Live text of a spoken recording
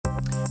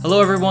Hello,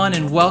 everyone,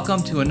 and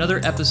welcome to another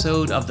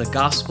episode of the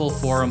Gospel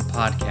Forum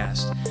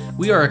podcast.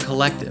 We are a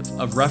collective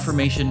of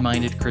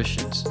Reformation-minded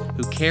Christians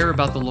who care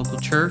about the local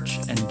church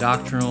and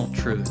doctrinal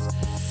truth.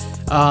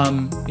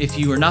 If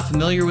you are not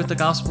familiar with the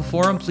Gospel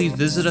Forum, please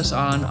visit us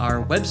on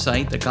our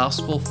website,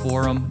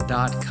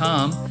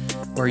 thegospelforum.com,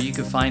 where you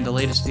can find the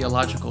latest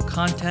theological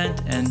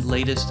content and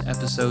latest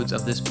episodes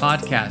of this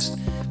podcast.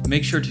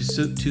 Make sure to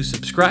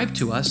subscribe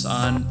to us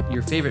on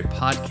your favorite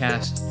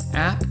podcast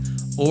app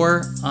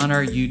or on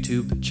our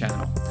YouTube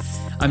channel.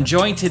 I'm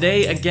joined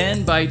today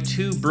again by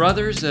two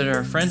brothers that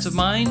are friends of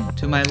mine.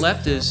 To my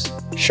left is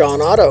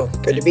Sean Otto.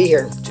 Good to be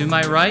here. To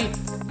my right,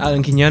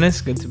 Alan Quinones.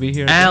 Good to be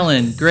here.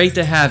 Alan, great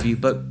to have you.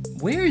 But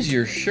where's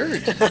your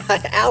shirt?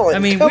 Alan, I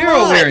mean, we're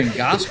all wearing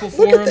Gospel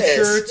Forum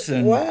shirts.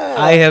 And wow.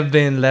 I have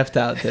been left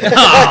out today.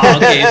 Oh,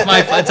 okay.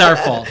 It's our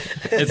fault.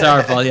 It's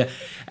our fault. Yeah.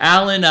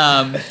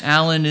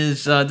 Alan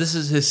is this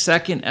is his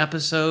second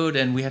episode,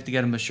 and we have to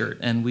get him a shirt,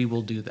 and we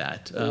will do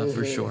that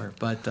for sure.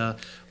 But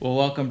well,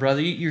 welcome,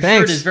 brother. Your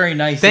Thanks. shirt is very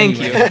nice. Thank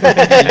anyway. you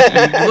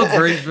look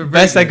very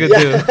Best good. I could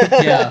do.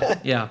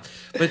 Yeah.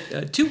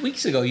 But 2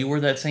 weeks ago, you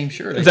wore that same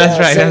shirt. That's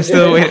right. I'm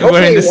still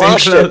wearing the same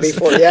washed clothes. it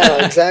before.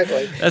 Yeah,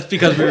 exactly. That's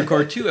because we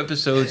record 2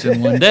 episodes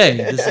in one day.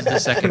 This is the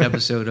second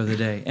episode of the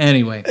day.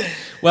 Anyway,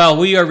 well,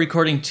 we are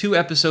recording 2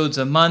 episodes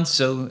a month,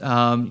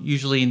 so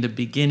usually in the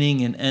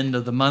beginning and end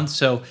of the month.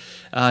 So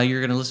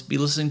you're going to be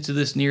listening to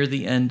this near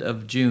the end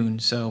of June.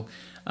 So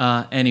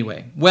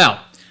anyway,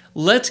 well,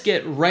 let's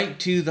get right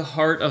to the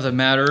heart of the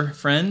matter,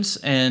 friends.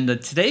 And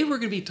today we're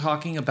going to be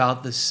talking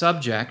about the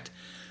subject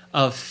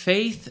of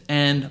faith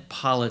and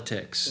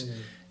politics.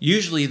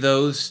 Usually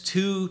those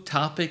 2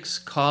 topics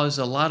cause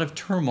a lot of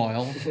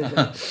turmoil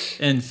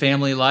in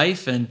family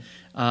life and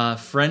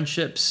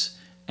friendships,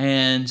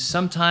 and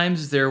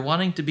sometimes they're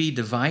wanting to be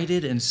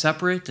divided and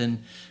separate,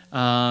 and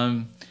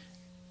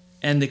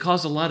they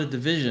cause a lot of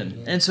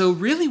division. And so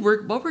really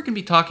what we're going to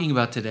be talking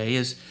about today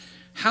is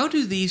how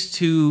do these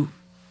 2,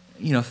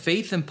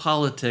 faith and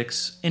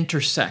politics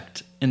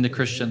intersect in the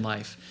Christian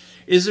life?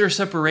 Is there a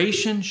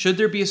separation? Should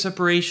there be a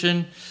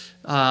separation?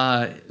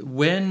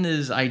 When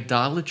is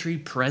idolatry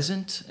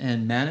present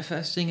and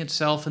manifesting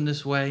itself in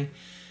this way?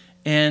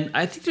 And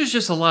I think there's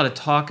just a lot of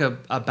talk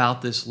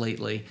about this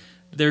lately.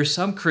 There's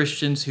some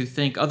Christians who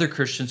think other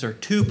Christians are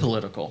too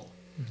political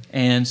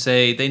and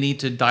say they need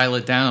to dial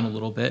it down a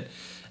little bit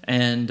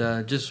and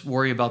just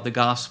worry about the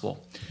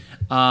gospel.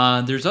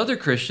 There's other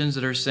Christians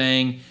that are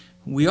saying,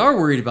 we are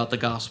worried about the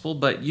gospel,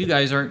 but you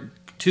guys aren't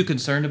too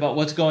concerned about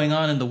what's going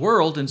on in the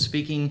world and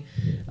speaking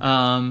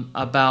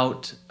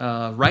about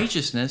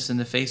righteousness in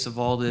the face of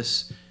all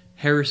this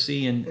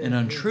heresy and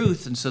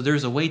untruth. And so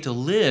there's a way to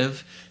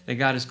live that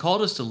God has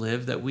called us to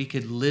live that we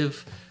could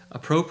live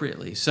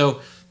appropriately.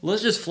 So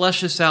let's just flesh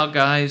this out,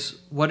 guys.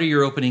 What are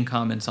your opening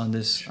comments on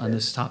this on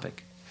this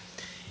topic?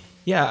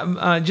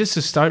 Yeah, just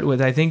to start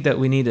with, I think that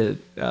we need to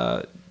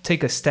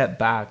take a step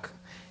back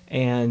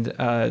and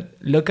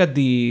look at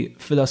the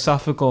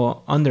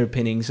philosophical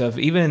underpinnings of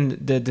even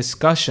the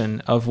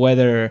discussion of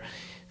whether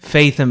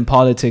faith and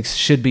politics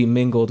should be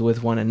mingled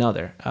with one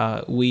another.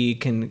 We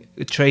can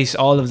trace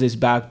all of this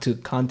back to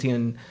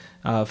Kantian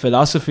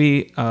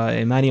philosophy.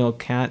 Immanuel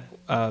Kant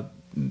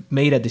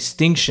made a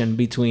distinction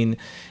between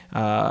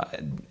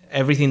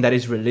everything that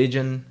is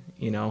religion,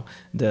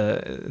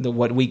 the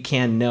what we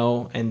can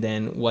know, and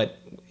then what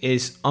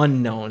is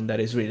unknown that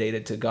is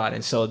related to God.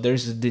 And so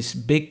there's this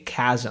big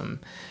chasm,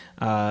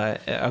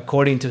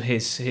 according to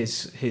his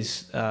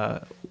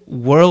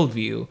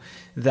worldview,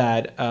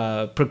 that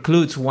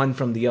precludes one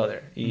from the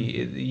other.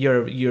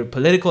 Your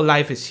political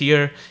life is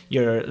here.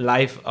 Your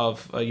life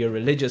of your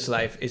religious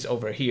life is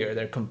over here.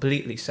 They're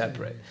completely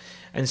separate.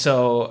 And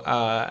so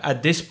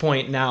at this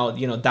point now,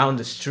 down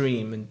the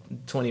stream in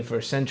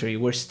 21st century,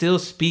 we're still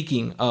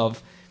speaking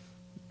of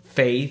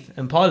faith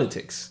and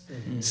politics.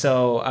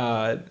 So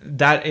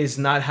that is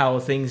not how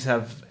things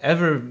have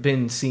ever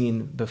been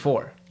seen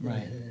before.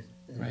 Right.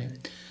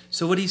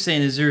 So what he's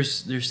saying is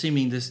there's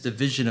seeming this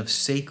division of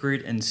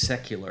sacred and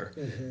secular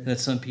that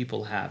some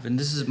people have. And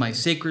this is my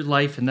sacred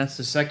life, and that's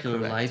the secular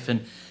life,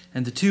 and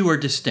the 2 are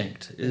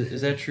distinct.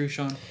 Is that true,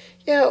 Sean?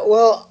 Yeah,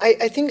 well,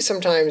 I think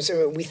sometimes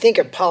we think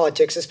of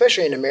politics,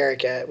 especially in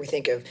America, we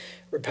think of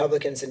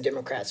Republicans and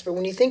Democrats. But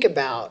when you think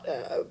about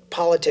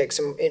politics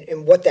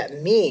and what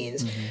that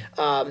means,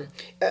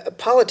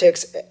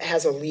 politics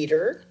has a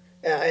leader,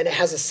 and it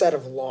has a set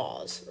of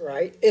laws,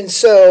 right? And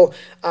so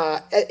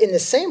in the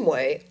same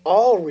way,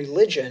 all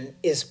religion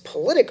is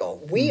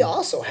political. We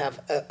also have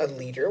a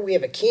leader. We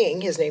have a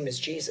king. His name is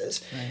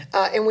Jesus. Right.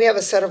 And we have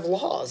a set of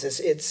laws.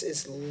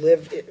 It's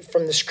lived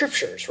from the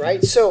scriptures,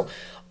 right? So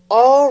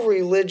all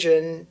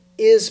religion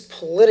is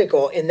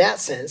political in that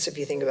sense, if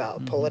you think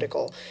about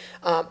political.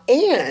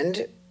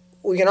 And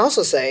we can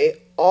also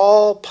say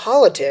all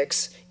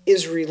politics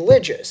is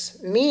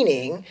religious,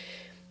 meaning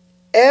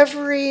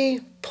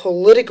every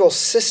political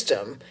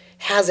system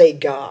has a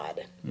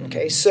God.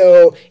 Okay,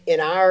 so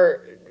in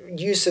our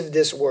use of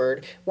this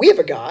word. We have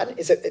a God.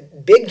 It's a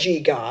big G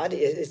God.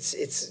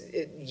 It's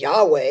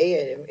Yahweh,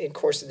 and of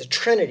course the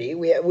Trinity.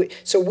 We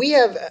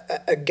have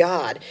a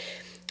God.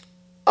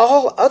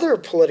 All other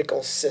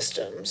political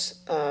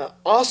systems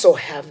also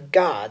have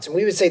gods, and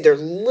we would say they're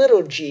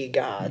little g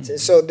gods. And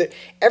so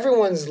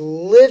everyone's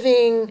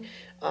living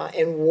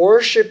and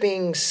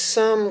worshiping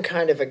some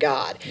kind of a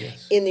god.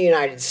 Yes. In the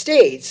United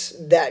States,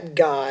 that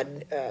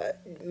god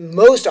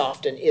most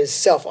often is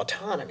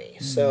self-autonomy.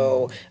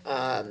 So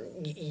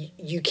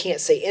you can't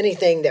say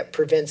anything that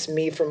prevents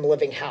me from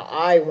living how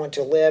I want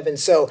to live. And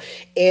so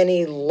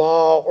any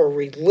law or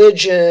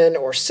religion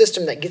or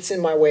system that gets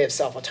in my way of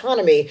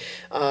self-autonomy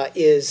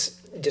is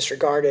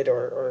disregarded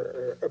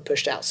or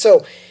pushed out.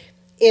 So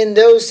in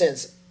those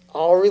sense,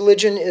 all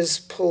religion is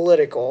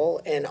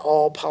political and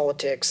all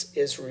politics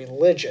is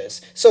religious.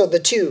 So the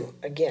two,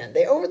 again,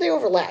 they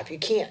overlap. You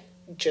can't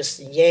just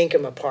yank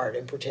them apart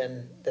and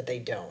pretend that they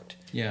don't.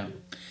 Yeah.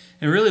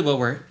 And really what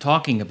we're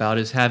talking about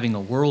is having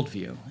a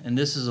worldview. And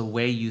this is a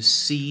way you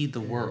see the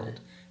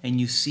world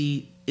and you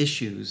see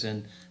issues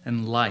and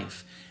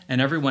life. And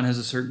everyone has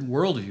a certain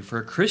worldview. For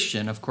a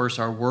Christian, of course,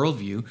 our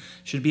worldview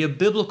should be a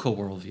biblical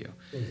worldview.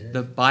 Mm-hmm.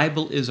 The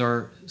Bible is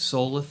our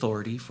sole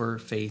authority for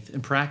faith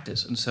and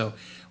practice. And so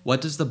what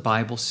does the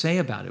Bible say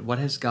about it? What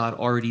has God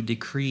already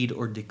decreed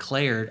or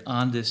declared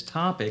on this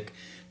topic?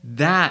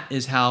 That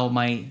is how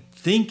my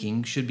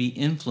thinking should be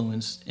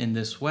influenced in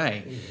this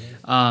way.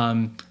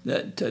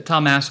 Mm-hmm.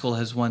 Tom Askell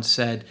has once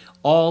said,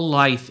 all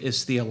life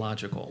is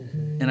theological.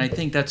 Mm-hmm. And I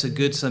think that's a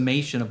good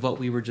summation of what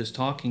we were just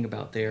talking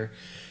about there.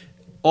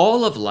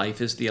 All of life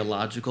is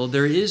theological.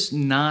 There is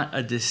not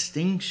a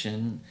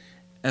distinction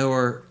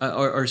or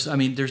I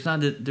mean, there's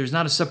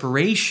not a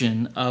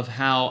separation of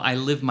how I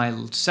live my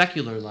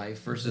secular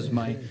life versus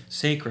my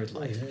sacred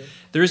life. Mm-hmm.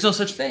 There is no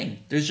such thing.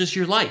 There's just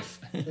your life.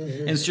 Mm-hmm.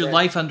 And it's your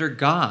life under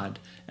God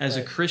as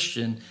a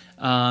Christian,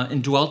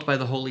 indwelt by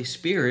the Holy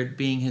Spirit,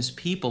 being His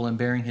people and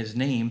bearing His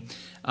name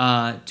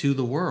to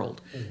the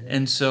world. Mm-hmm.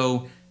 And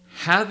so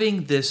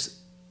having this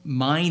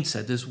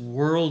mindset, this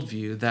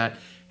worldview that,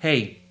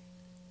 hey,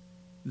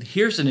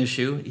 here's an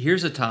issue,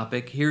 here's a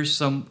topic, here's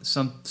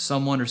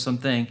someone or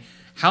something.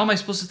 How am I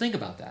supposed to think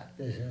about that?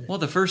 Mm-hmm. Well,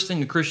 the first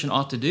thing a Christian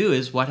ought to do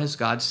is, what has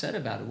God said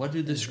about it? What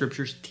do the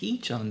Scriptures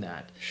teach on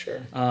that? Sure.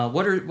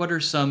 What are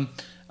some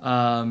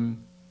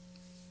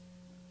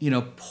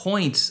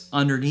points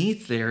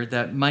underneath there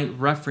that might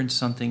reference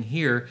something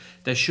here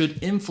that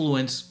should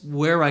influence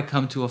where I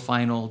come to a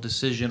final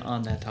decision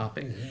on that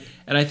topic? Mm-hmm.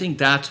 And I think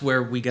that's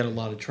where we get a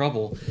lot of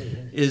trouble.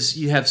 Mm-hmm. Is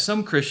you have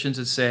some Christians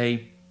that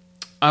say,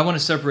 I want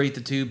to separate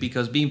the two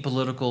because being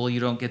political,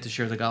 you don't get to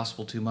share the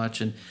gospel too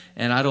much, and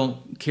I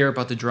don't care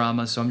about the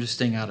drama, so I'm just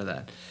staying out of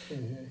that.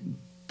 Mm-hmm.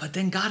 But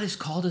then God has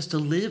called us to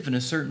live in a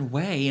certain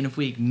way, and if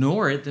we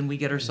ignore it, then we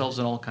get ourselves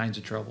in all kinds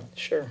of trouble.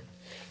 Sure.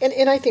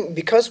 And I think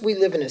because we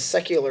live in a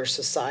secular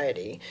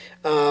society,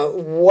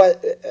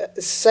 what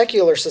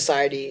secular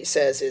society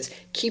says is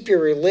keep your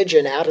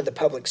religion out of the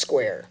public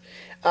square.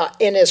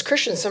 And as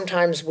Christians,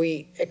 sometimes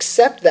we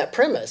accept that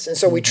premise. And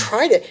so we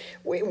try to,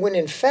 when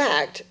in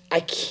fact, I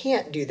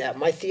can't do that.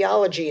 My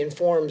theology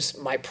informs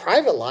my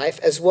private life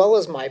as well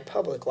as my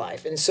public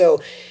life. And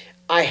so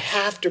I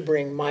have to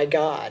bring my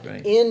God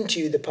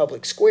into the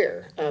public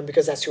square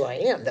because that's who I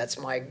am. That's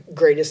my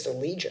greatest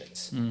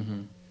allegiance.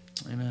 Mm-hmm.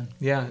 Amen.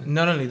 Yeah,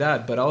 not only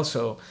that, but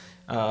also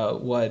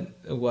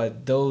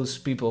what those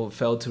people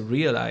failed to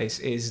realize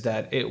is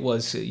that it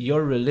was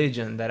your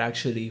religion that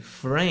actually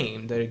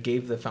framed, that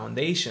gave the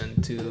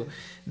foundation to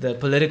the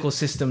political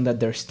system that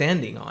they're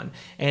standing on,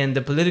 and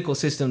the political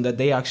system that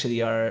they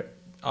actually are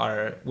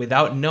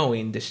without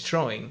knowing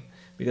destroying.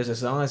 Because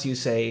as long as you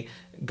say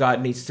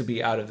God needs to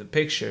be out of the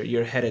picture,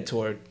 you're headed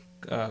toward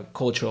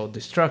cultural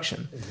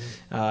destruction.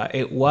 Mm-hmm.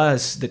 It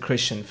was the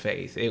Christian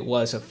faith. It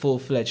was a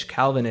full-fledged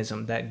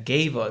Calvinism that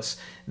gave us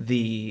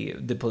the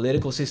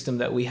political system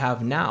that we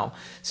have now.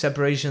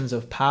 Separations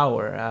of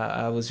power.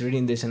 I was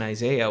reading this in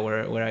Isaiah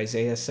where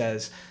Isaiah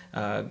says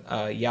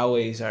Yahweh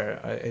is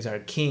our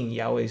king,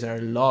 Yahweh is our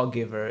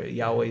lawgiver,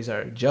 Yahweh is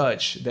our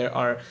judge. There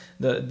are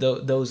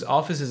those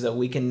offices that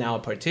we can now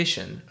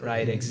partition,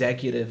 right? Mm-hmm.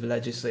 Executive,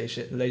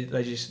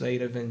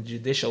 legislative, and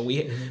judicial.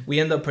 We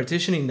end up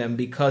partitioning them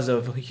because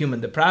of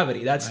human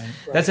depravity.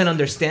 That's an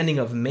understanding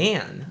of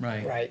man,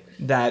 right?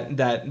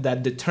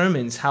 That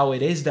determines how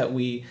it is that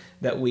we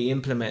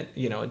implement,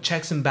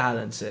 checks and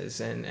balances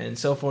and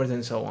so forth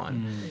and so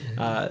on.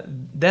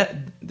 Mm-hmm. That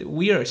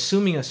we are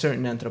assuming a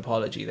certain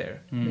anthropology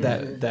there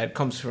that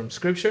comes from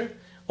Scripture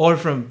or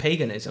from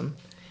paganism.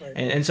 Right.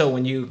 And so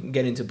when you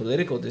get into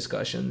political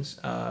discussions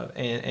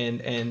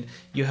and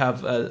you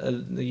have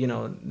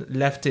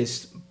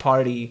leftist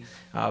party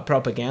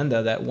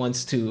propaganda that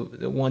wants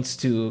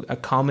to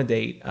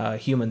accommodate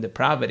human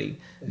depravity,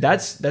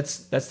 that's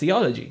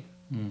theology.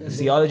 Mm-hmm. It's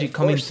theology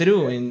coming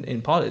through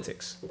in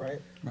politics.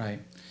 Right.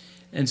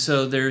 And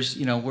so there's,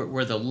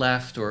 where the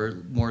left or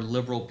more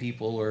liberal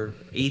people or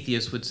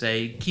atheists would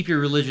say, keep your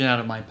religion out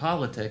of my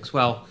politics.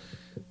 Well,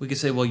 we could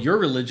say, well, your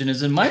religion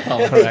is in my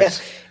politics.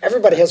 Correct.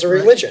 Everybody has a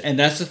religion. And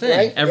that's the thing.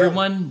 Right?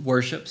 Everyone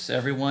worships.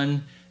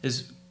 Everyone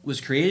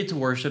was created to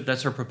worship.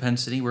 That's our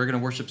propensity. We're going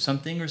to worship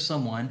something or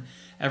someone.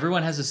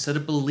 Everyone has a set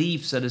of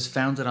beliefs that is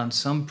founded on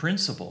some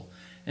principle.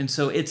 And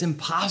so it's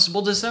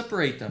impossible to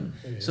separate them.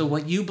 Mm-hmm. So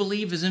what you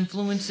believe is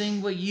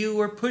influencing what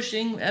you are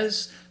pushing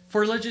as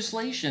for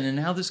legislation and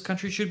how this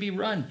country should be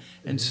run.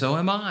 And so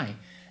am I.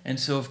 And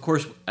so, of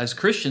course, as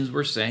Christians,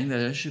 we're saying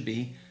that it should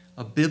be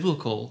a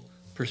biblical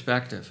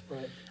perspective.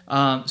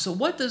 Right. So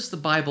what does the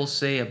Bible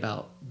say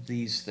about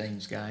these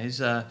things,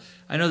 guys? I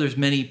know there's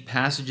many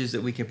passages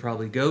that we could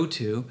probably go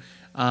to,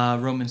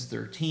 Romans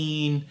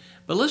 13,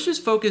 but let's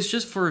just focus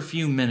just for a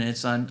few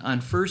minutes on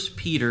 1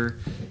 Peter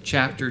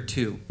chapter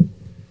 2.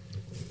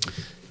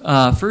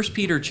 1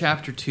 Peter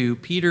chapter 2,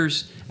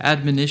 Peter's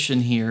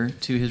admonition here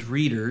to his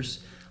readers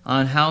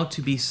on how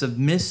to be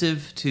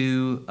submissive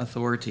to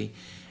authority.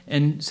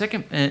 And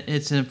second,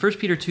 it's in 1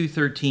 Peter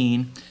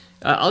 2:13.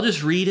 I'll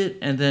just read it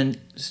and then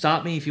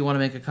stop me if you want to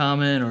make a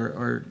comment,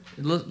 or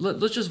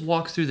let's just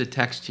walk through the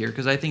text here,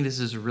 because I think this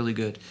is really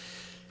good.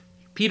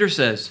 Peter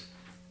says,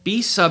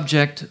 "Be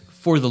subject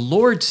for the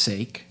Lord's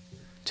sake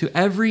to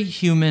every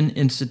human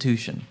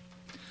institution,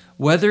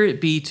 whether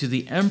it be to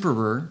the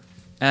emperor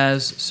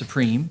as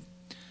supreme,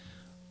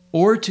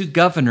 or to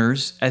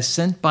governors as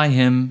sent by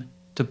him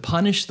to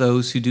punish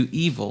those who do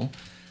evil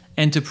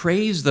and to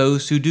praise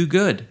those who do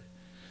good.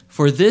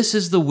 For this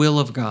is the will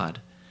of God,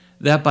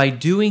 that by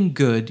doing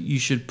good you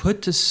should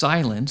put to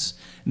silence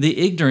the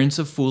ignorance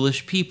of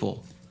foolish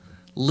people.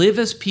 Live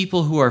as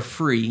people who are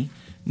free,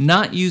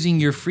 not using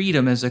your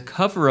freedom as a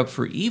cover-up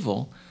for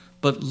evil,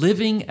 but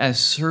living as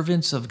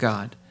servants of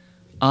God.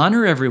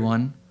 Honor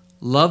everyone,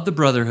 love the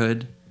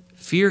brotherhood,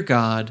 fear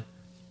God,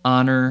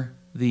 honor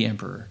the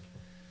emperor."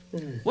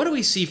 What do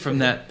we see from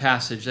that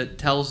passage that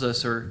tells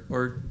us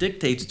or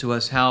dictates to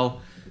us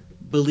how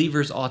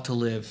believers ought to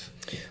live?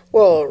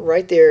 Well,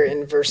 right there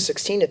in verse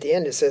 16 at the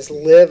end, it says,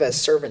 "Live as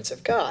servants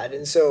of God."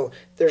 And so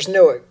there's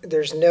no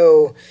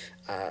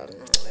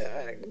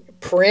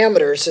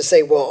parameters to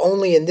say, well,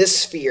 only in this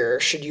sphere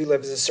should you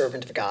live as a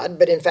servant of God.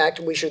 But in fact,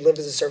 we should live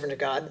as a servant of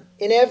God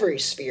in every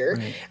sphere.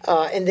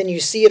 Right. And then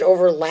you see it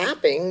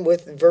overlapping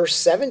with verse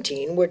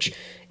 17, which,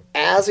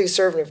 as a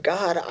servant of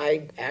God,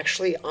 I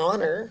actually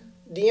honor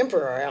the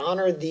emperor. I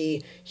honor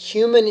the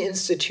human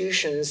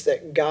institutions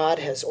that God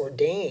has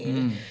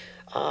ordained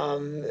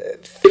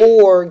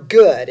for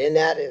good. And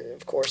that,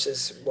 of course,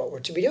 is what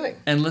we're to be doing.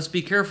 And let's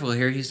be careful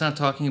here. He's not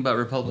talking about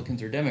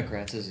Republicans or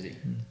Democrats, is he?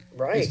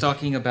 Right. He's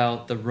talking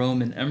about the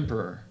Roman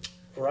emperor.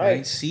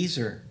 Right.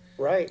 Caesar.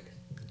 Right.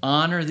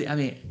 Honor the... I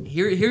mean,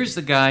 here's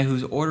the guy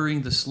who's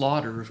ordering the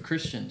slaughter of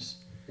Christians.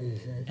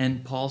 Mm-hmm.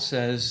 And Paul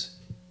says,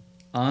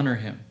 honor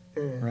him.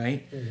 Mm-hmm.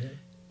 Right? Mm-hmm.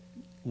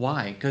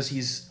 Why? Because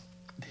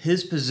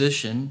his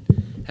position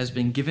has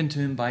been given to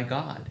him by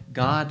God.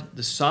 God,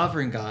 the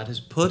sovereign God, has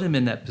put him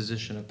in that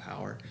position of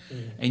power.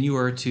 And you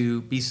are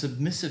to be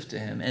submissive to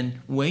him.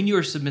 And when you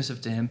are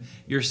submissive to him,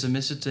 you're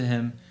submissive to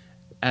him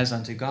as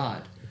unto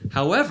God.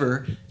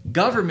 However,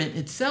 government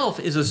itself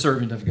is a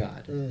servant of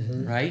God,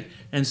 right?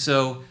 And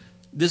so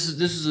this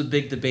is a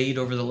big debate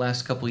over the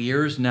last couple of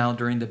years now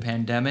during the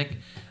pandemic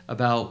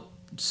about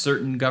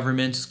certain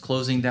governments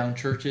closing down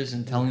churches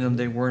and telling them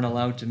they weren't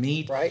allowed to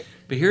meet. Right.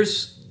 But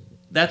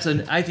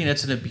I think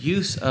that's an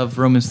abuse of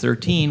Romans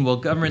 13. Well,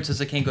 government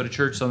says I can't go to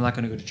church, so I'm not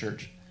going to go to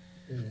church.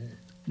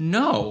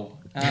 No.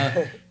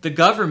 The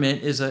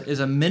government is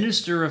a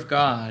minister of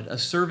God, a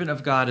servant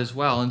of God as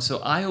well. And so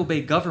I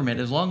obey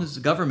government as long as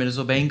the government is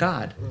obeying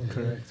God.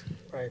 Correct.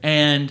 Right.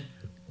 And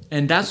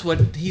that's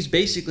what he's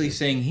basically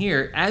saying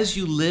here. As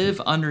you live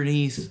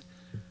underneath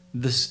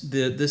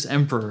this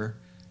emperor,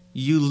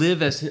 you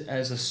live as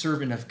a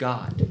servant of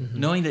God,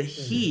 knowing that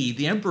he,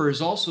 the emperor,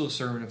 is also a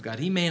servant of God.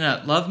 He may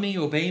not love me,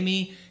 obey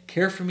me,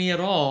 care for me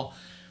at all,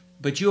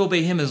 but you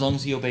obey him as long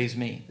as he obeys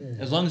me,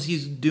 as long as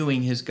he's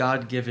doing his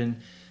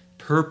God-given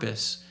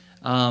purpose.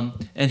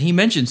 And he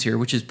mentions here,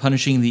 which is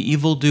punishing the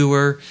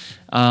evildoer,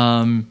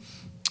 and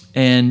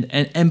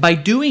by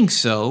doing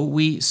so,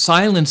 we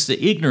silence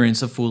the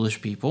ignorance of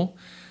foolish people,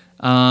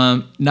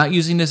 not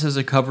using this as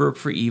a cover-up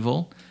for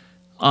evil,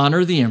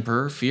 honor the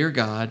emperor, fear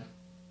God,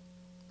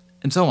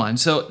 and so on.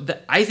 So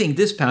I think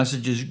this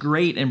passage is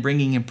great in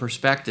bringing in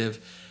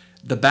perspective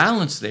the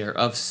balance there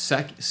of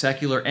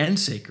secular and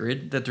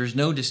sacred, that there's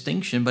no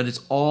distinction, but it's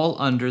all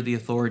under the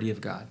authority of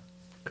God.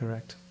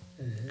 Correct.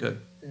 Good.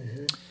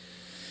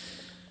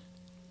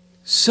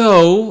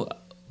 So,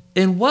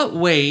 in what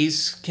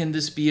ways can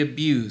this be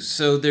abused?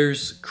 So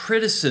there's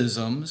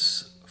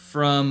criticisms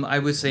from, I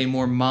would say,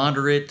 more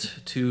moderate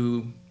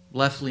to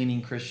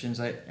left-leaning Christians,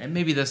 and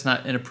maybe that's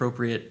not an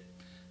appropriate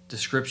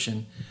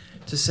description,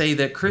 to say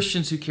that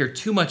Christians who care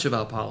too much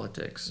about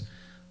politics,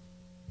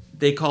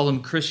 they call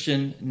them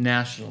Christian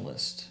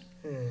nationalists.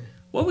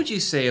 What would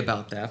you say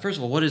about that? First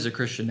of all, what is a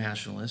Christian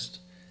nationalist?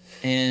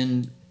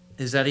 And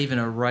is that even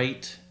a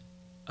right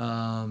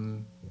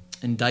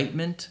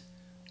indictment,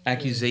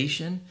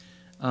 accusation?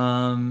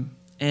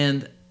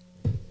 And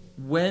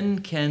when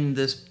can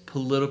this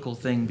political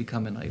thing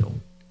become an idol?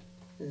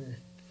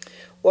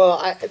 Well,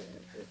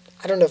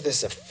 I don't know if this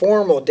is a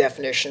formal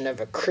definition of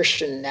a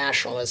Christian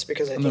nationalist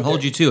because I'm going to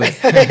hold you to it.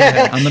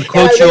 I'm going to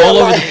quote you all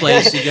over the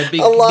place. You got to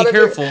be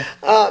careful.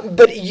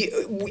 But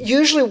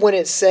usually when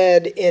it's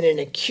said in an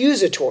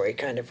accusatory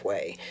kind of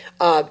way,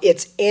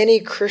 it's any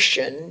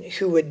Christian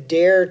who would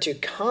dare to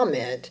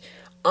comment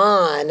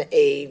on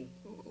a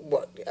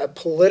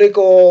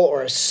political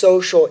or a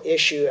social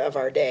issue of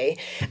our day,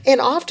 and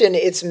often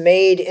it's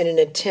made in an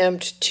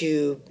attempt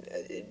to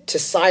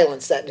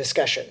silence that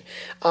discussion.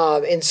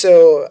 And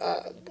so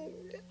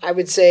I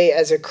would say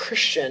as a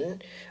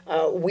Christian,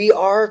 we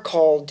are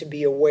called to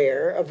be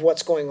aware of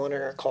what's going on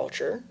in our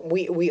culture.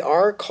 We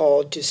are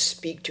called to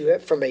speak to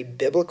it from a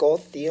biblical,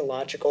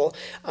 theological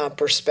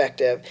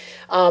perspective.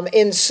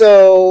 And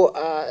so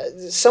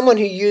someone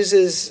who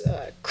uses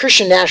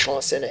Christian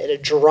nationalists in a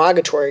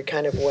derogatory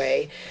kind of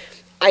way,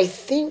 I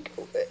think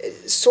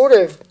sort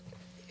of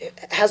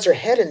has their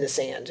head in the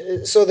sand.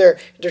 So they're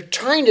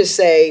trying to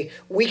say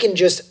we can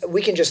just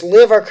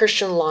live our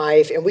Christian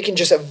life and we can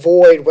just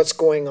avoid what's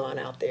going on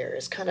out there.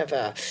 It's kind of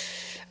a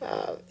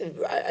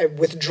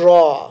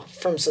withdraw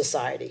from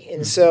society.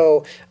 And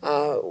so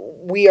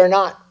we are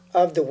not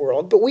of the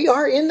world, but we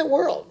are in the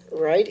world,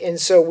 right? And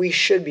so we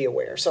should be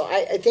aware. So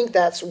I think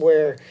that's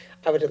where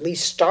I would at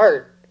least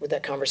start with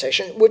that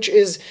conversation, which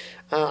is,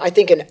 I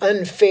think, an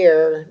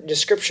unfair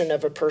description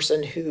of a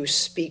person who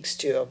speaks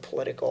to a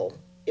political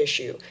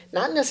issue.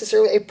 Not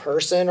necessarily a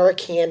person or a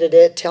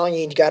candidate telling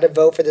you got to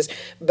vote for this,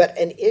 but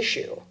an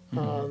issue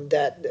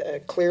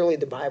that clearly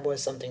the Bible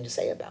has something to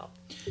say about.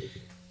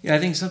 Yeah, I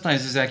think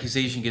sometimes this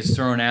accusation gets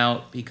thrown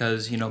out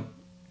because, you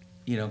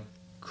know,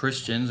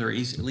 Christians, or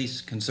at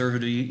least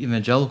conservative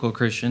evangelical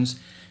Christians,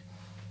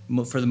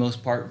 for the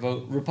most part,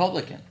 vote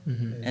Republican.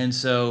 Mm-hmm. And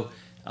so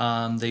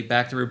they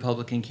back the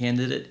Republican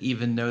candidate,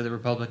 even though the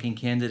Republican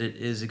candidate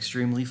is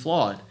extremely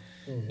flawed.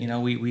 Mm-hmm. You know,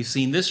 we've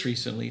seen this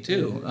recently,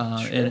 too,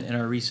 in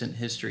our recent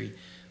history,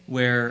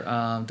 where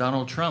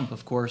Donald Trump,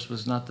 of course,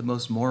 was not the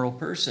most moral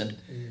person,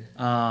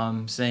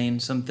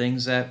 saying some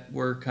things that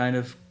were kind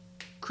of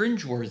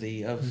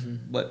cringeworthy of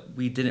what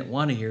we didn't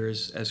want to hear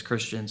as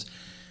Christians.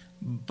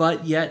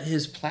 But yet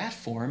his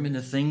platform and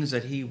the things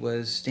that he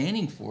was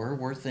standing for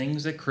were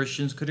things that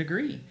Christians could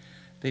agree.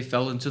 They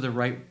fell into the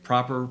right,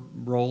 proper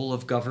role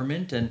of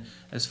government, and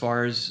as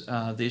far as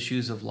the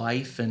issues of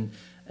life and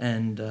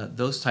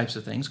those types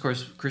of things. Of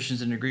course, Christians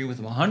didn't agree with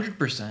him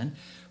 100%,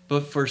 but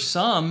for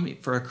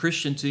a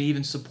Christian to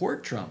even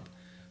support Trump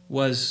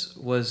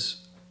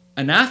was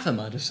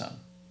anathema to some.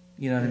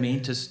 You know what I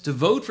mean? To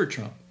vote for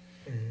Trump.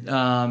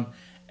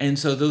 And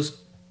so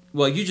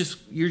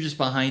you're just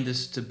behind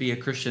this to be a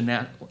Christian.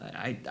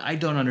 I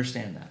don't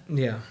understand that.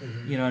 Yeah.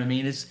 You know what I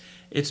mean? It's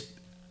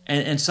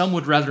and some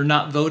would rather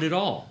not vote at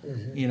all.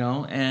 You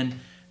know, and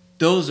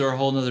those are a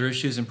whole other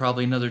issues and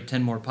probably another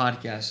 10 more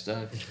podcasts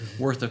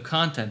worth of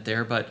content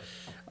there. But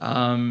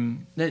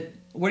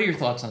what are your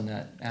thoughts on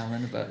that,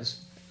 Alan? About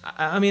this?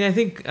 I mean, I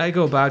think I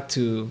go back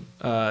to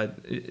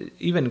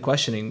even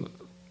questioning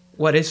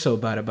what is so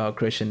bad about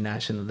Christian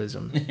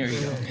nationalism. There you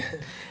go.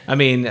 I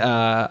mean,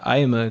 I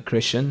am a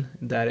Christian.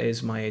 That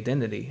is my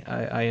identity.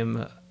 I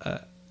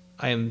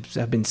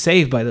have been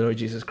saved by the Lord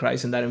Jesus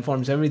Christ, and that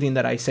informs everything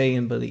that I say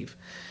and believe.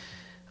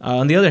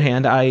 On the other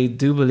hand, I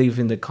do believe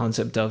in the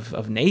concept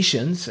of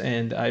nations,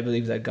 and I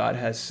believe that God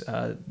has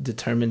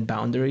determined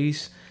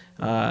boundaries,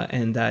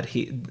 and that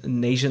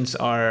nations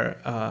are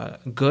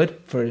good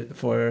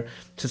for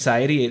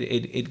society.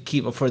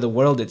 It for the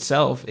world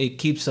itself. It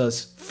keeps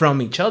us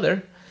from each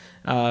other,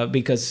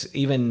 because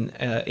even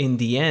in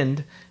the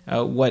end,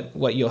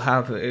 what you'll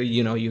have,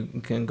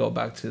 you can go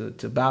back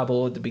to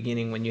Babel at the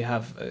beginning when you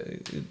have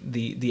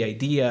the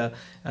idea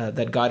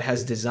that God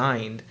has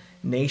designed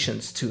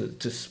nations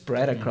to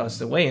spread across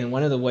the way, and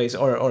one of the ways,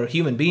 or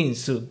human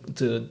beings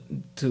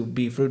to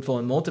be fruitful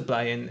and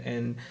multiply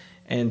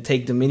and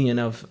take dominion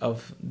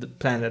of the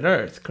planet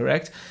Earth,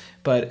 correct?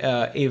 But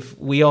if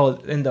we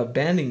all end up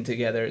banding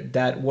together,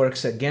 that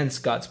works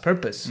against God's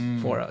purpose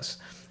for us.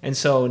 And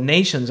so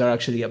nations are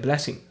actually a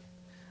blessing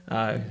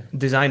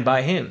designed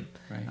by Him.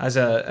 Right.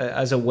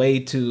 As a way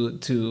to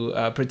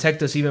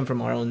protect us even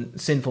from our own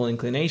sinful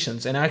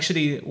inclinations. And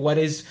actually,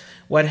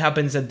 what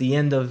happens at the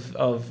end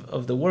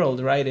of the world,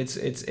 right?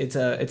 It's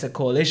a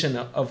coalition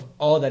of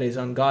all that is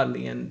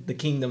ungodly and the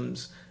kingdom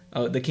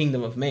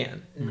of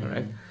man,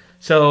 correct?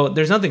 So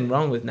there's nothing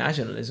wrong with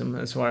nationalism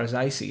as far as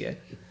I see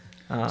it.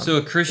 So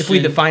a Christian, if we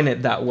define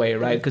it that way,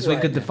 right? Because we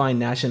could define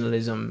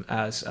nationalism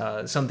as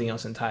something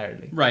else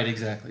entirely. Right.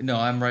 Exactly. No,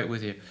 I'm right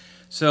with you.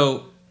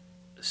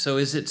 So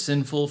is it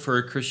sinful for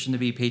a Christian to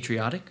be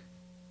patriotic?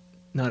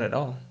 Not at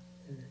all.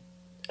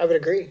 I would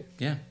agree.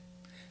 Yeah.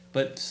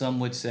 But some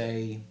would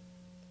say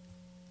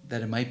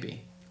that it might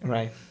be.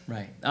 Right.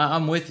 Right.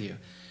 I'm with you.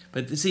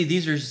 But see,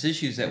 these are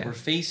issues that we're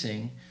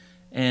facing.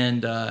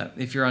 And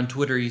if you're on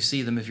Twitter, you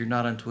see them. If you're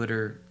not on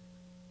Twitter,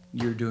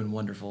 you're doing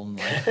wonderful in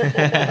life.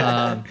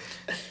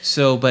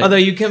 But although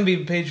you can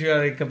be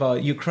patriotic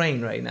about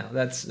Ukraine right now,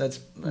 that's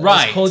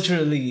right.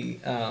 culturally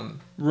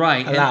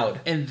right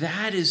allowed, and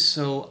that is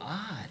so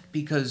odd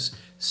because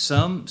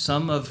some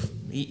of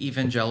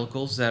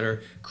evangelicals that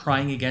are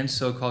crying against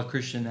so-called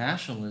Christian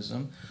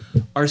nationalism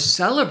are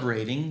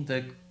celebrating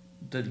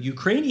the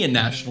Ukrainian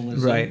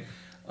nationalism Right.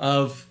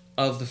 of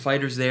the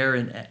fighters there,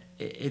 and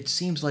it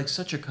seems like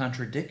such a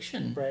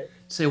contradiction. Right.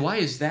 Say, why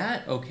is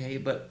that okay,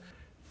 but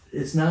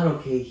it's not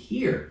okay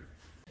here?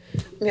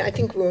 I mean, I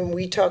think when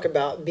we talk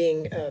about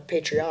being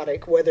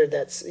patriotic, whether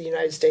that's the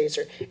United States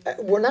or,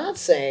 we're not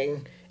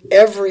saying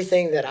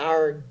everything that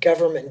our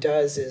government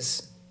does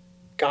is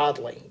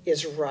godly,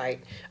 is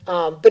right.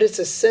 But it's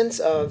a sense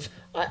of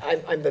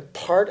I'm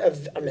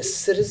I'm a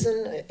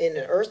citizen in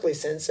an earthly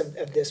sense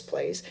of this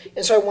place,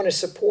 and so I want to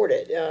support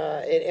it,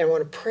 and I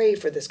want to pray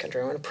for this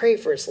country. I want to pray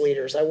for its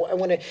leaders. I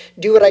want to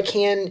do what I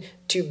can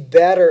to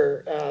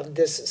better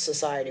this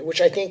society,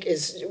 which I think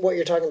is what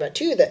you're talking about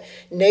too. That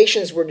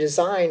nations were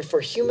designed for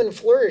human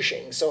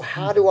flourishing. So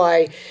how do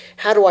I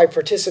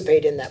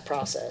participate in that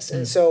process?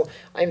 And so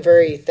I'm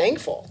very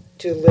thankful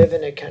to live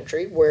in a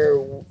country where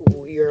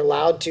you're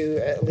allowed to,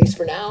 at least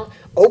for now,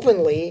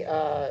 openly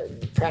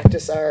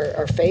practice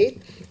our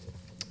faith.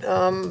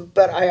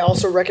 But I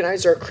also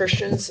recognize there are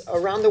Christians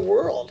around the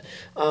world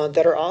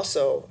that are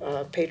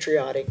also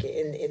patriotic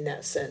in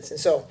that sense. And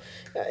so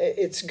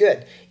it's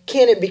good.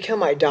 Can it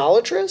become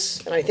idolatrous?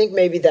 And I think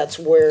maybe that's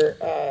where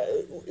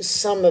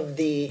some of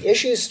the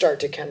issues start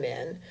to come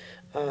in.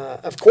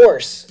 Of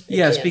course.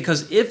 Yes,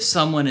 because if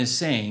someone is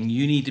saying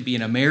you need to be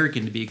an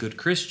American to be a good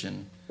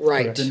Christian,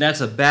 right, then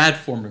that's a bad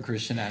form of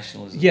Christian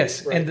nationalism.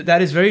 Yes, Right. and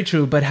that is very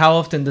true, but how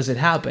often does it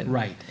happen?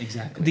 Right,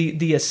 exactly.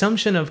 The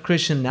assumption of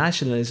Christian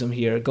nationalism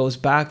here goes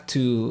back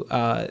to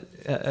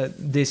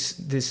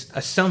this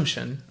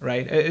assumption,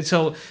 right?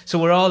 So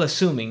we're all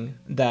assuming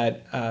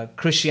that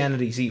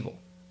Christianity is evil,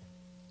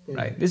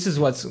 right? This is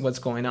what's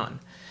going on.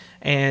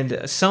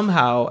 And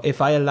somehow,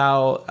 if I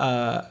allow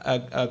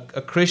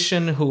a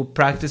Christian who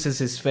practices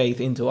his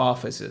faith into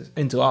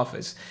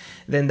office,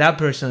 then that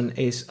person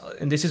is,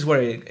 and this is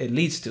where it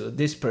leads to,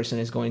 this person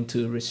is going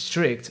to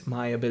restrict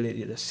my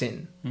ability to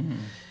sin. Mm-hmm.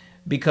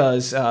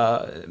 Because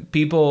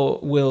people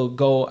will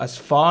go as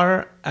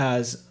far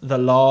as the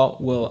law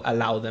will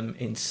allow them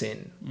in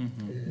sin.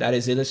 Mm-hmm. That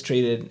is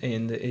illustrated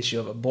in the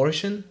issue of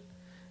abortion.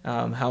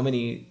 How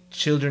many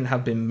children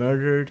have been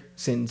murdered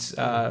since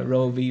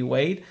Roe v.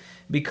 Wade?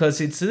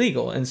 Because it's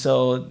illegal. And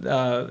so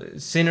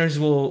sinners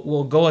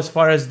will go as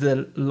far as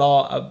the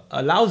law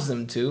allows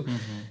them to. Mm-hmm.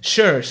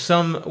 Sure,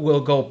 some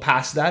will go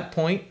past that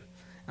point.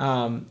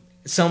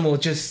 Some will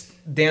just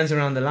dance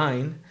around the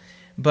line.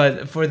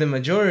 But for the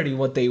majority,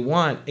 what they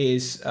want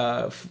is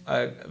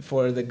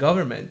for the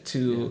government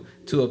to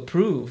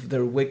approve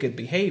their wicked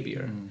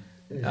behavior.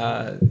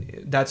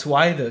 Mm-hmm. That's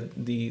why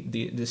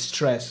the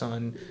stress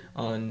on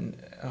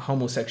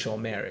homosexual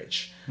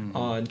marriage, mm-hmm.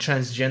 on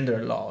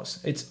transgender laws.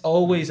 It's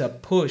always a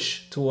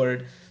push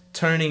toward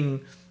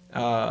turning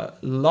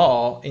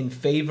law in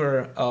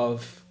favor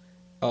of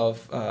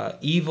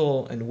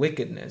evil and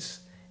wickedness,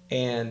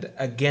 and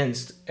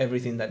against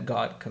everything that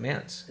God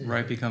commands.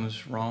 Right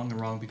becomes wrong, and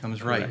wrong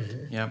becomes right.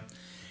 Yeah.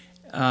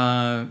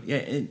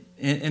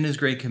 In His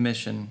Great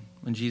Commission,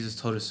 when Jesus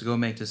told us to go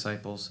make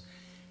disciples,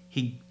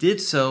 He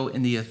did so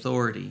in the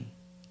authority,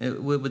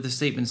 with the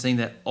statement saying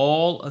that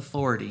all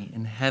authority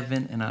in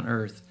heaven and on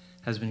earth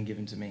has been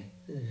given to me.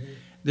 Mm-hmm.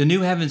 The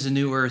new heavens and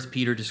new earth,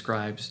 Peter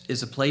describes,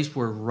 is a place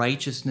where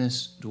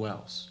righteousness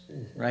dwells,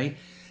 mm-hmm. right?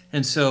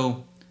 And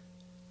so,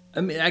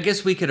 I mean, I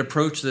guess we could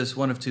approach this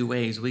one of two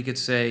ways. We could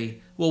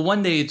say, well,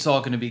 one day it's all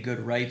going to be good,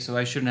 right? So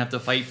I shouldn't have to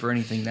fight for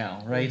anything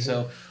now, right? Mm-hmm.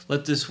 So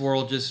let this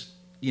world just,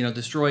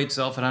 destroy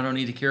itself, and I don't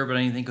need to care about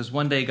anything because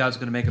one day God's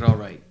going to make it all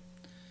right.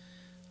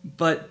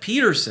 But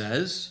Peter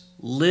says,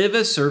 live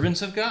as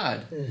servants of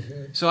God.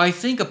 Mm-hmm. So I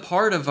think a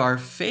part of our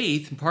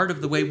faith, and part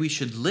of the way we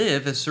should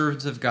live as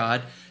servants of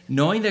God,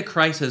 knowing that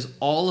Christ has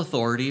all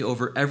authority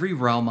over every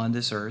realm on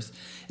this earth,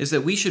 is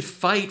that we should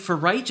fight for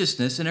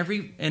righteousness in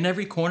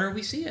every corner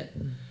we see it.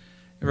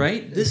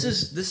 Right? Mm-hmm.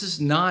 This is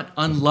not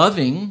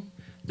unloving.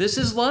 This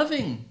is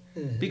loving.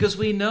 Mm-hmm. Because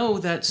we know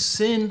that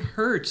sin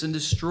hurts and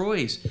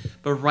destroys,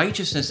 but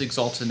righteousness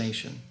exalts a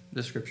nation,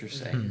 the scriptures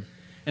say. Mm-hmm.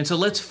 And so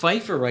let's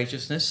fight for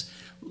righteousness.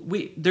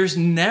 There's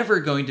never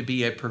going to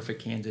be a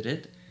perfect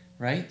candidate,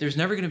 right? There's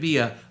never going to be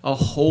a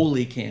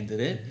holy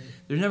candidate. Mm-hmm.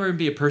 There's never going to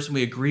be a person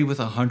we agree with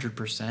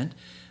 100%.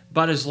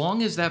 But as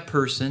long as that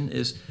person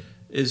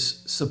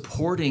is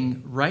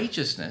supporting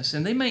righteousness,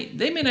 and they may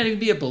not even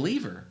be a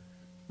believer,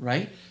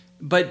 right?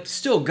 But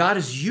still, God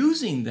is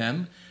using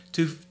them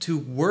to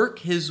work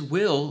His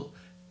will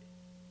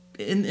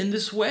in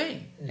this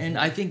way. Mm-hmm. And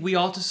I think we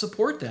ought to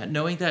support that,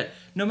 knowing that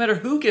no matter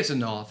who gets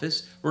into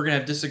office, we're going to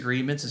have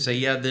disagreements and say,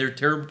 yeah, they're a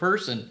terrible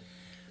person.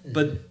 Mm-hmm.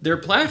 But their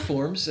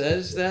platform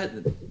says that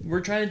we're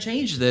trying to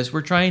change this.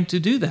 We're trying to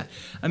do that.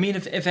 I mean,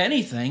 if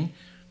anything,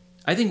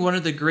 I think one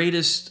of the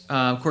greatest,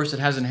 of course, it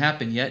hasn't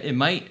happened yet. It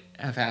might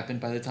have happened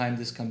by the time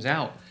this comes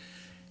out.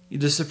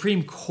 The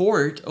Supreme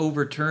Court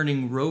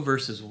overturning Roe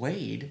versus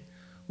Wade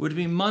would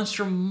be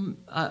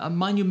a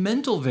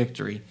monumental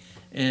victory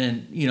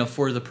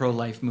for the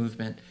pro-life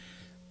movement.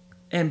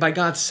 And by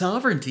God's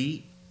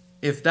sovereignty,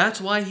 if that's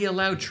why he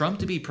allowed Trump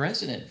to be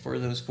president for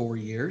those 4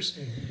 years,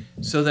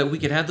 so that we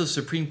could have those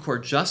Supreme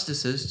Court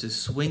justices to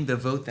swing the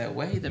vote that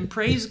way, then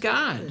praise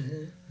God.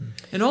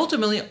 And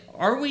ultimately,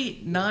 are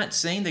we not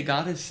saying that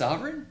God is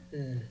sovereign?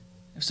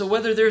 So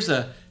whether there's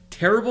a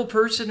terrible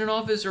person in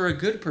office or a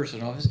good person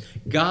in office,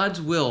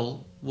 God's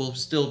will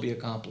still be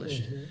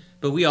accomplished.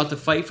 But we ought to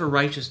fight for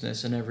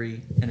righteousness in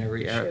every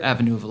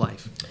avenue of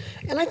life.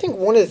 And I think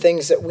one of the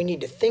things that we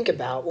need to think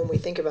about when we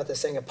think about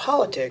this thing of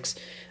politics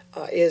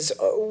is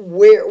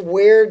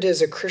where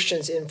does a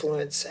Christian's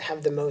influence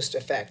have the most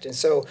effect? And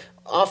so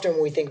often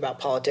when we think about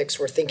politics,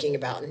 we're thinking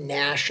about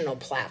national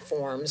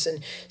platforms.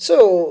 And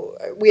so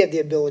we have the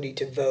ability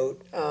to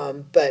vote,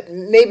 but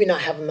maybe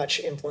not have much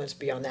influence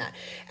beyond that.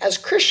 As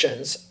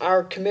Christians,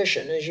 our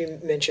commission, as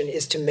you mentioned,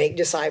 is to make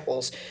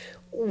disciples,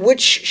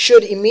 which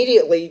should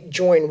immediately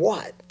join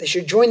what? They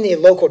should join the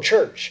local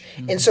church.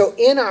 And so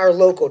in our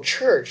local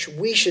church,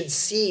 we should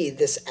see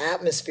this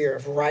atmosphere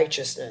of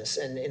righteousness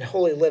and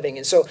holy living.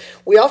 And so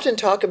we often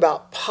talk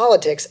about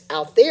politics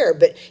out there,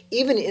 but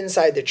even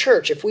inside the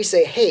church, if we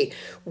say, hey,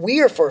 we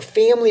are for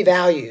family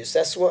values,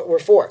 that's what we're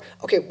for.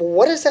 Okay, well,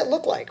 what does that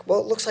look like? Well,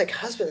 it looks like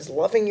husbands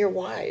loving your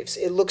wives.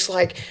 It looks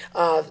like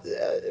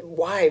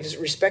wives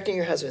respecting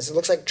your husbands. It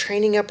looks like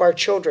training up our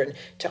children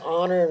to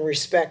honor and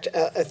respect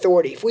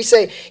authority. If we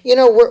say,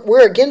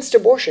 we're against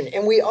abortion,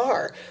 and we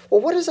are,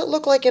 well, what does it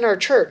look like in our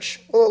church?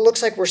 Well, it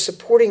looks like we're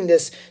supporting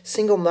this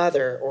single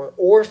mother or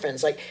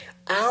orphans. Like,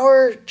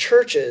 our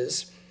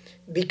churches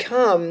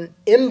become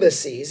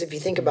embassies, if you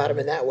think about them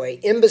in that way,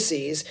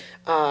 embassies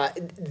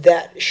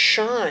that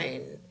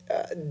shine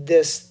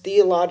this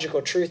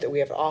theological truth that we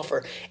have to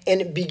offer, and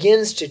it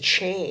begins to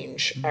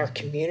change our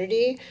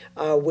community,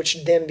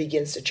 which then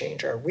begins to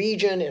change our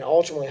region, and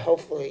ultimately,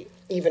 hopefully,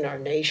 even our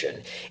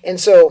nation. And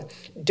so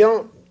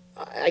don't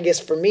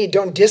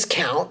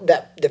discount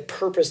the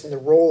purpose and the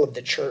role of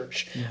the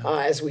church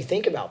as we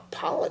think about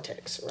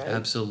politics, right?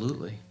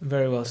 Absolutely.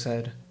 Very well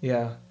said.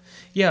 Yeah.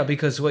 Yeah,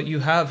 because what you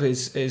have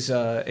is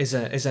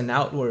an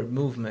outward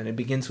movement. It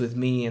begins with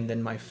me, and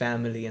then my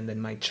family, and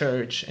then my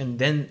church, and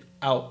then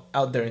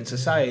out there in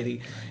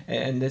society.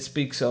 And this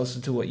speaks also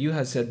to what you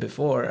had said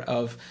before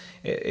of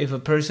if a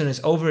person is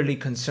overly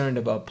concerned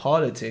about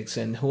politics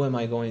and who am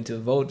I going to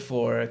vote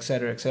for, et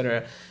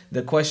cetera,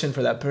 the question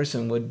for that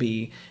person would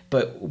be,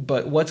 but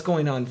what's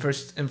going on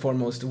first and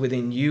foremost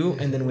within you,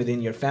 and then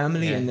within your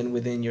family, and then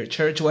within your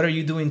church? What are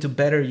you doing to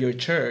better your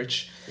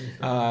church?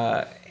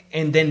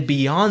 And then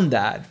beyond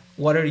that,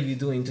 what are you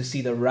doing to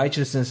see the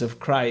righteousness of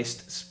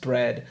Christ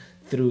spread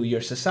through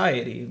your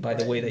society by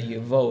the way that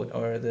you vote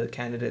or the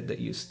candidate that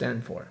you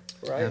stand for?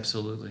 Right.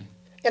 Absolutely.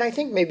 And I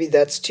think maybe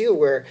that's too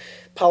where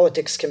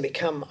politics can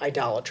become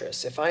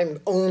idolatrous. If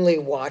I'm only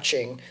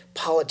watching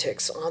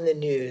politics on the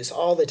news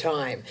all the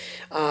time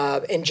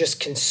and just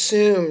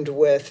consumed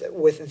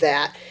with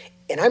that,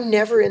 and I'm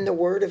never in the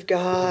Word of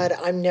God,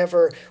 I'm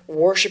never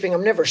worshiping,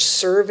 I'm never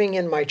serving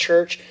in my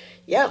church,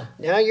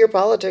 now your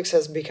politics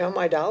has become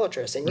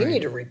idolatrous, and you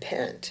need to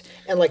repent.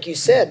 And like you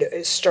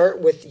said,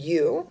 start with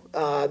you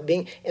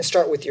and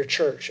start with your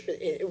church,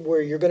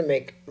 where you're going to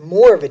make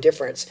more of a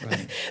difference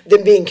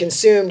than being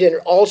consumed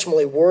and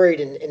ultimately worried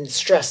and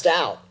stressed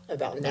out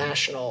about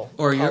national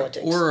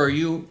politics.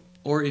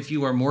 Or if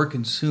you are more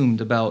consumed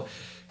about,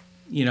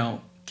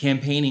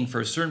 campaigning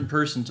for a certain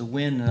person to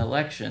win an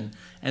election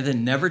and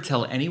then never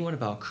tell anyone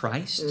about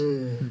Christ.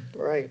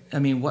 Right. I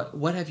mean,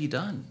 what have you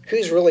done?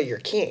 Who's really your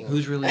king?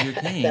 Who's really your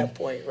king? At that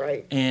point,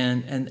 right.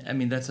 And I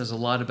mean, that says a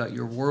lot about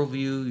your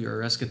worldview,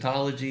 your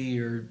eschatology,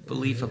 your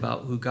belief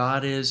about who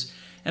God is.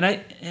 And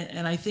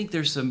I think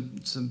there's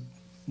some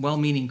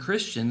well-meaning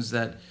Christians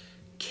that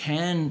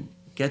can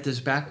get this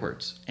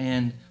backwards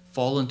and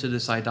fall into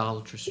this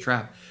idolatrous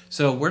trap.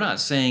 So we're not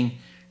saying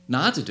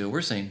not to do it.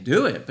 We're saying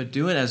do it, but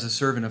do it as a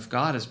servant of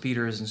God, as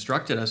Peter has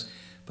instructed us,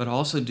 but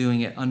also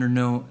doing it under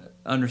no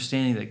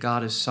understanding that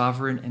God is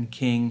sovereign and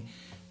king.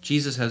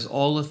 Jesus has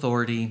all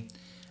authority,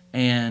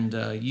 and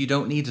you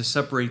don't need to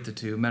separate the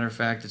two. Matter of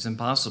fact, it's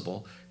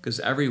impossible,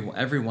 because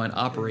everyone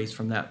operates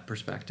from that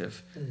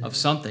perspective of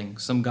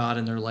some God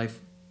in their life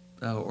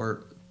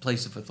or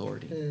place of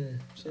authority.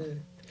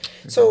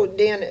 So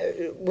Dan,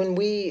 when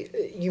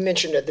you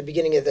mentioned at the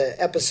beginning of the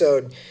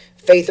episode,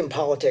 faith and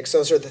politics,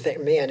 those are the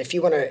things. Man, if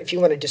you want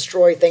to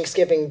destroy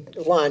Thanksgiving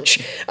lunch,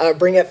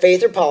 bring up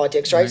faith or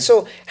politics, right?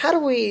 So how do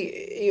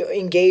we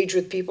engage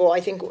with people? I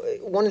think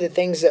one of the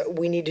things that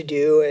we need to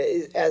do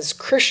as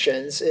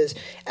Christians is,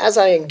 as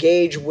I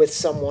engage with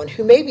someone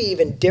who maybe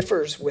even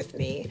differs with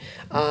me,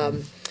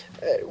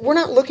 we're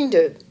not looking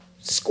to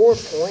score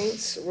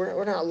points.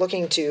 We're not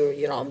looking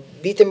to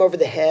beat them over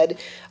the head,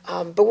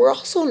 but we're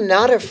also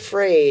not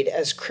afraid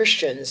as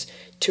Christians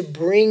to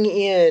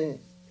bring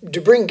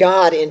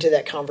God into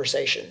that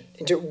conversation.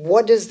 Into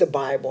what does the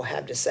Bible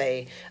have to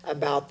say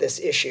about this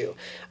issue?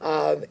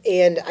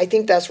 And I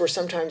think that's where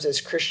sometimes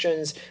as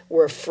Christians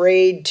we're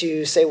afraid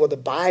to say, well, the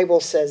Bible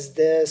says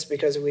this,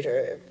 because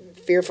we're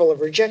fearful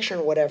of rejection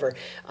or whatever.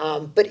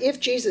 But if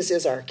Jesus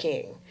is our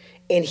King,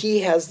 and he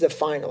has the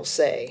final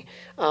say.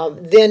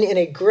 Then in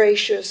a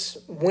gracious,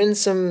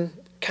 winsome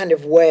kind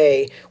of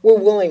way, we're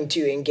willing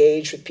to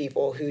engage with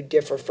people who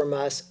differ from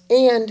us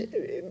and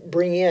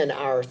bring in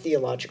our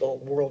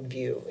theological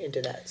worldview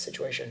into that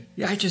situation.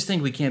 Yeah, I just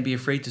think we can't be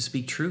afraid to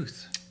speak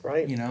truth.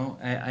 Right.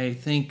 I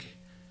think,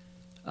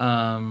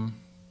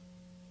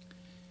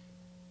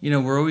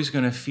 we're always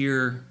going to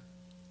fear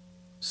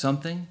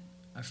something.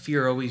 A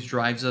fear always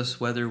drives us,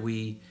 whether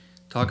we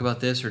talk about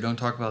this or don't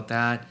talk about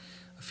that.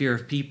 A fear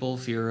of people,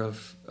 fear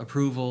of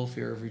approval,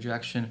 fear of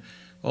rejection.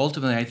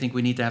 Ultimately, I think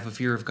we need to have a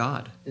fear of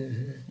God.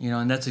 Mm-hmm.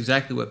 And that's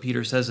exactly what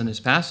Peter says in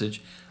his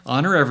passage.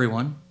 Honor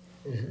everyone,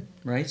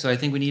 right? So I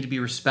think we need to be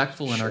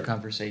respectful in our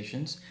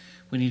conversations.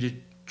 We need to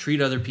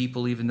treat other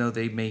people, even though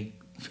they may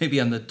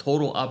be on the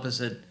total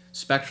opposite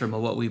spectrum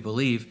of what we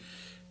believe.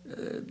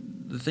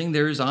 The thing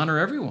there is honor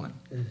everyone.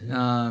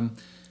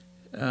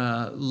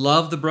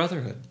 Love the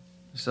brotherhood.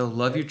 So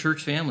love your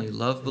church family,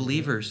 love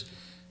believers.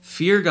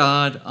 Fear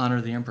God,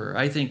 honor the emperor.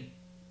 I think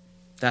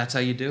that's how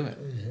you do it.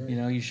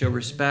 You show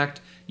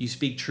respect, you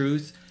speak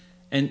truth,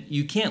 and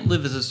you can't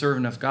live as a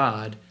servant of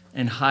God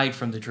and hide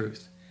from the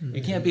truth.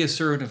 You can't be a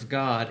servant of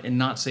God and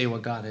not say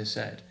what God has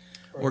said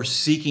or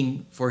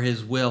seeking for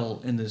his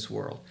will in this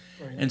world.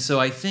 Right. And so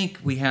I think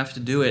we have to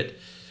do it,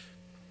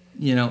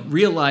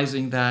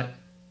 realizing that,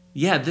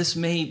 this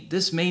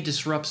may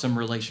disrupt some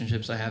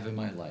relationships I have in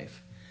my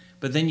life.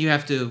 But then you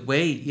have to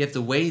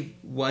weigh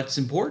what's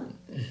important.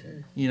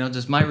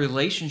 Does my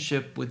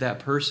relationship with that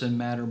person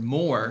matter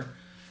more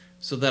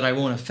so that I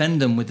won't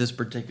offend them with this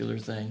particular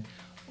thing?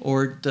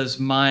 Or does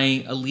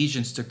my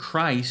allegiance to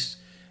Christ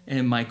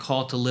and my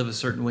call to live a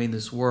certain way in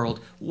this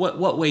world,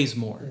 what weighs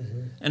more?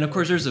 And of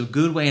course, there's a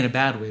good way and a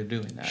bad way of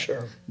doing that.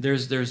 Sure.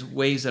 There's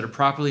ways that are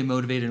properly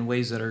motivated and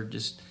ways that are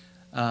just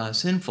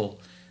sinful.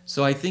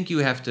 So I think you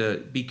have to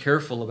be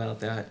careful about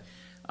that.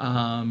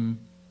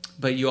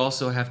 But you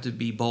also have to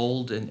be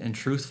bold and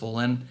truthful.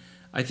 And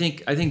I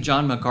think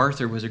John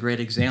MacArthur was a great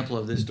example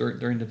of this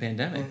during the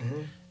pandemic.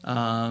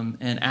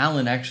 And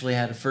Alan actually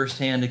had a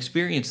firsthand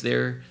experience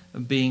there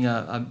of being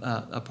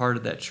a part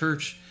of that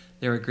church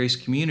there at Grace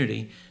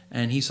Community.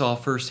 And he saw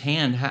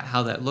firsthand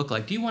how that looked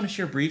like. Do you want to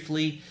share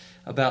briefly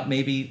about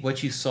maybe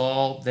what you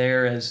saw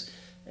there as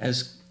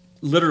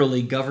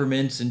literally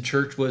governments and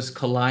church was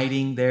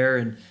colliding there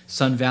in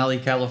Sun Valley,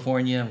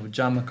 California, with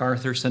John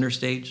MacArthur center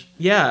stage?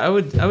 Yeah, I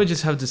would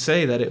just have to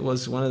say that it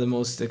was one of the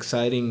most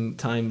exciting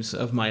times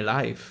of my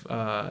life,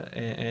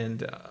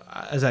 and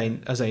as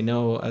I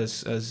know,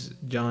 as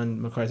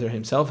John MacArthur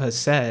himself has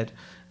said,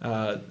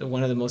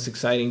 one of the most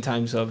exciting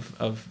times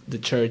of the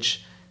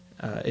church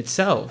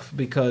itself,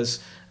 because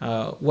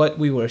what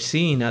we were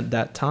seeing at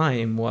that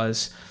time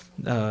was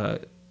a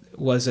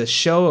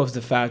show of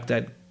the fact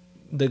that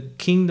the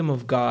kingdom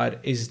of God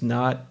is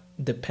not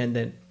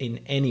dependent in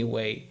any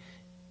way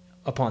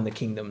upon the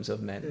kingdoms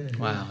of men.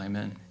 Wow,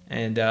 amen.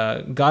 And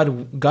God,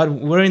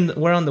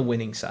 we're on the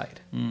winning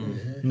side,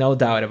 no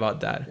doubt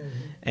about that.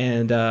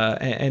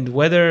 And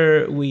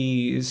whether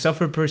we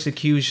suffer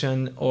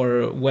persecution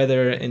or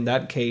whether in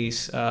that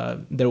case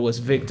there was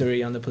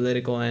victory on the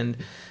political end,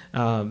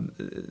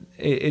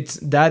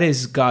 that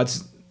is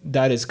God's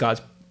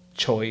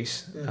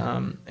choice,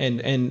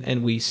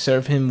 and we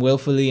serve him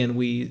willfully, and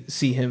we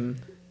see him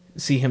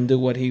do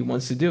what he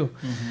wants to do.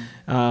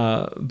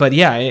 But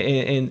yeah,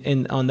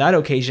 in on that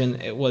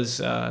occasion, it was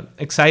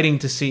exciting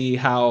to see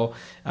how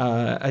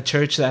a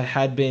church that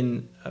had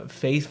been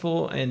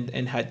faithful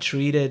and had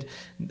treated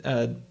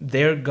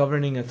their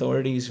governing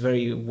authorities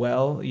very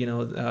well.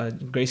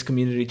 Grace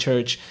Community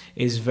Church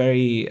is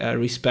very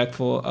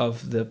respectful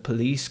of the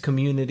police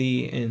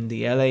community in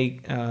the LA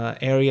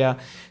area,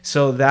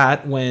 so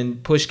that when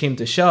push came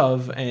to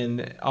shove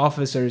and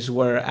officers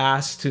were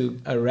asked to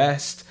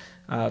arrest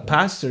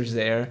pastors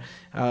there,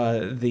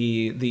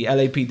 the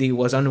LAPD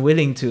was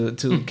unwilling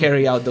to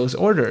carry out those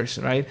orders,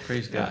 right?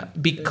 Praise God.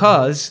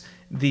 Because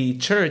the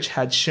church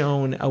had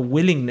shown a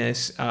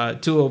willingness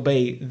to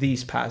obey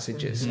these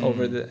passages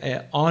over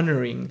the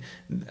honoring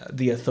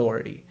the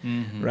authority,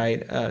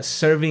 right?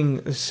 Serving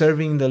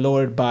the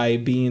Lord by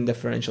being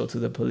deferential to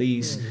the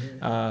police,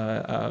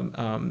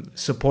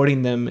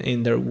 supporting them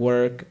in their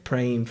work,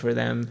 praying for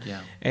them.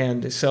 Yeah.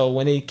 And so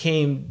when it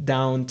came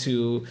down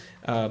to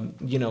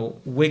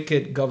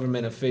wicked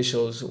government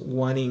officials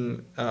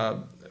wanting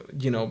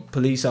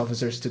police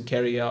officers to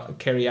carry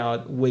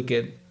out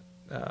wicked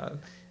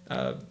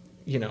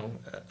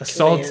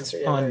assault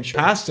on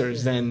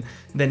pastors, then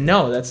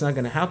no, that's not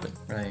going to happen.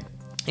 Right.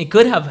 It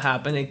could have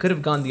happened. It could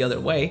have gone the other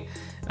way,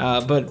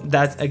 but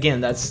that's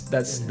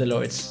the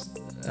Lord's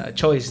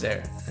choice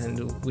there,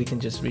 and we can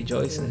just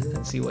rejoice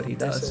and see what He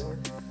does.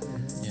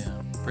 Yeah,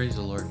 praise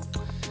the Lord.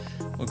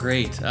 Well,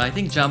 great. I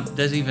think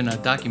there's even a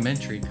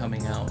documentary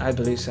coming out. I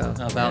believe so.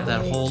 About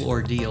that whole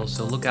ordeal.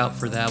 So look out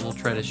for that. We'll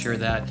try to share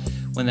that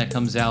when that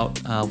comes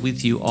out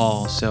with you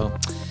all. So.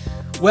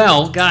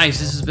 Well, guys,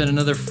 this has been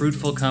another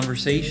fruitful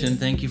conversation.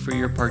 Thank you for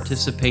your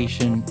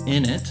participation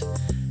in it.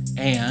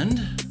 And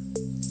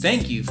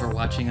Thank you for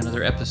watching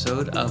another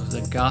episode of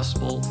the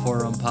Gospel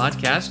Forum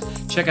podcast.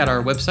 Check out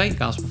our website,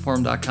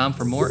 gospelforum.com,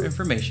 for more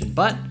information.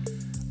 But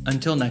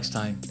until next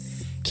time,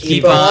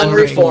 keep on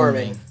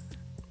reforming.